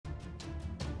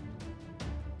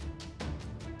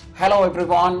Hello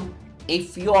everyone.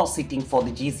 If you are sitting for the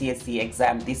GCSE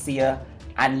exam this year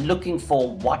and looking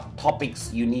for what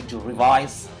topics you need to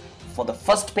revise for the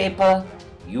first paper,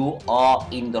 you are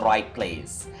in the right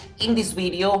place. In this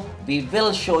video, we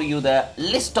will show you the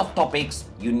list of topics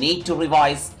you need to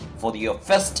revise for your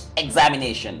first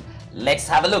examination. Let's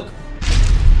have a look.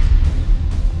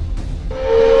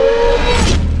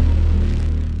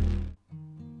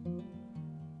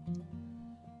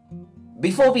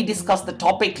 Before we discuss the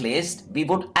topic list, we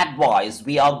would advise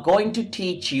we are going to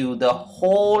teach you the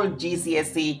whole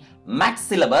GCSE Maths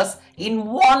syllabus in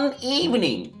one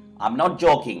evening. I'm not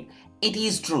joking. It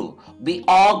is true. We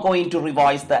are going to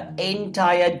revise the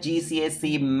entire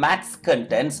GCSE Maths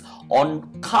contents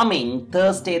on coming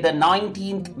Thursday the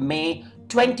 19th May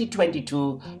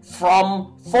 2022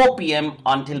 from 4 p.m.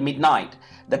 until midnight.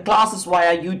 The class is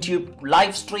via YouTube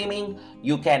live streaming.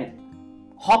 You can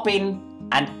hop in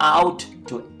and out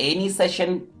to any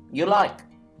session you like.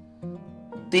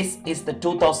 This is the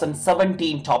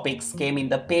 2017 topics came in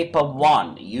the paper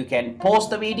 1. You can pause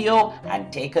the video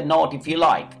and take a note if you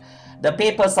like. The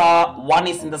papers are, one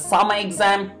is in the summer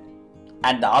exam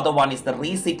and the other one is the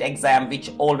resit exam,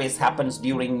 which always happens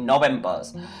during November.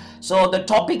 So the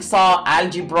topics are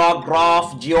algebra,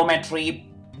 graph, geometry,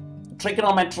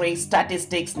 trigonometry,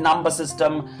 statistics, number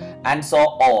system, and so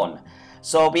on.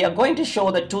 So we are going to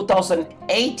show the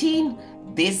 2018.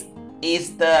 This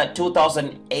is the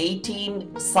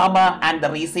 2018 summer and the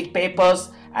resit papers,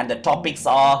 and the topics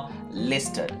are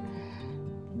listed.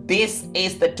 This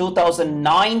is the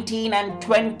 2019 and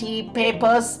 20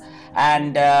 papers,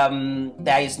 and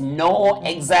there is no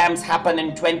exams happen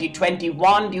in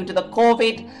 2021 due to the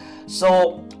COVID.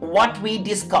 So what we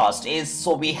discussed is,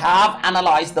 so we have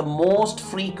analyzed the most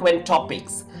frequent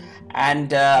topics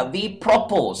and we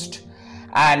proposed,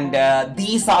 and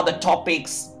these are the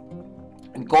topics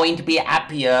going to be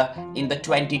appear in the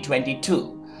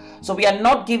 2022. So we are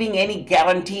not giving any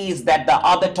guarantees that the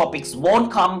other topics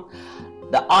won't come.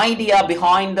 The idea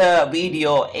behind the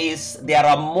video is there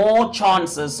are more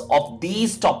chances of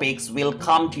these topics will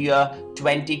come to your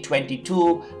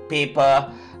 2022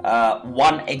 paper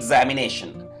 1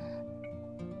 examination.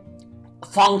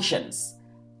 Functions,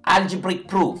 algebraic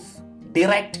proof,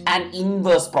 direct and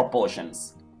inverse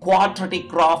proportions, quadratic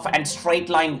graph and straight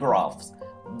line graphs,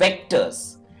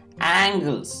 vectors,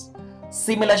 angles,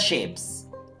 similar shapes,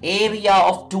 area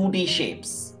of 2D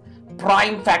shapes,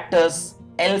 prime factors,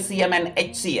 LCM and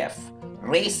HCF,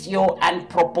 ratio and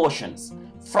proportions,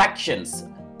 fractions,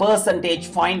 percentage,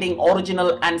 finding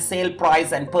original and sale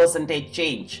price and percentage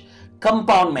change,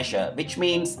 compound measure, which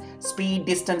means speed,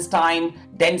 distance, time,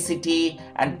 density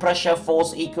and pressure,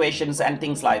 force equations and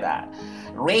things like that.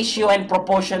 Ratio and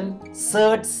proportion,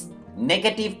 surds,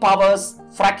 negative powers,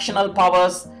 fractional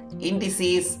powers,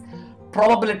 indices,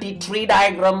 probability tree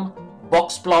diagram,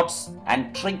 box plots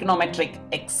and trigonometric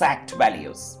exact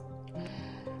values.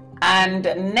 And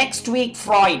next week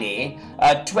Friday,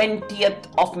 20th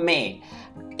of May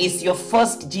is your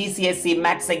first GCSE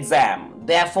Maths exam.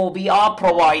 Therefore, we are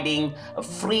providing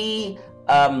free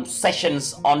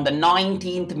sessions on the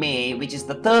 19th May, which is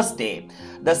the Thursday.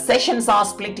 The sessions are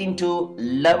split into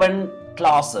 11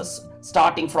 classes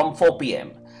starting from 4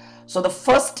 p.m. So the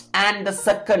first and the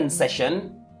second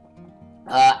session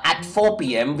at 4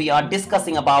 p.m. we are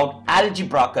discussing about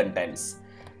algebra contents.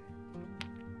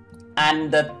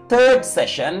 And the third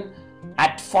session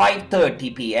at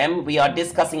 5:30 p.m. we are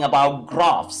discussing about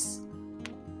graphs.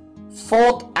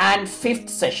 Fourth and fifth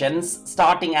sessions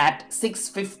starting at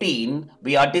 6:15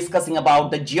 we are discussing about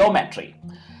the geometry.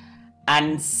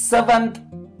 And seventh,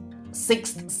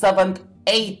 sixth, seventh,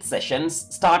 eighth sessions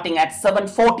starting at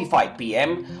 7:45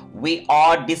 p.m. we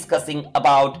are discussing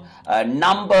about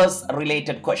numbers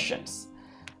related questions.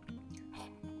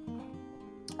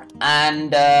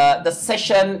 And the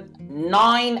session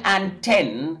 9 and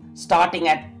 10 starting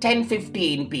at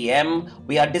 10:15 p.m.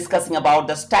 we are discussing about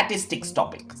the statistics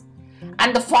topics.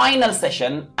 And the final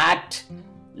session at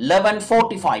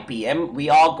 11:45 p.m. we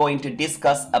are going to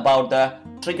discuss about the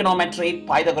trigonometry,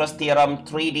 Pythagoras theorem,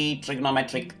 3D,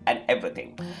 trigonometric and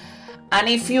everything. And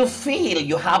if you feel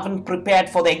you haven't prepared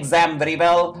for the exam very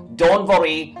well, don't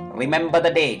worry. Remember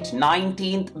the date,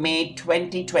 19th May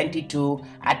 2022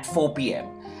 at 4 p.m.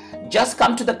 Just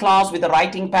come to the class with a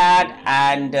writing pad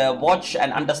and watch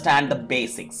and understand the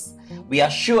basics. We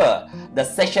are sure the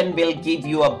session will give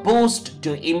you a boost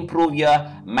to improve your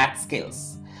math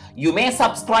skills. You may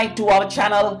subscribe to our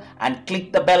channel and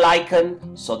click the bell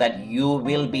icon so that you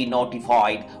will be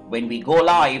notified when we go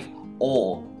live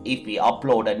or if we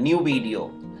upload a new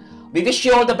video. We wish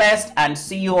you all the best and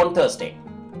see you on Thursday.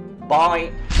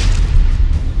 Bye.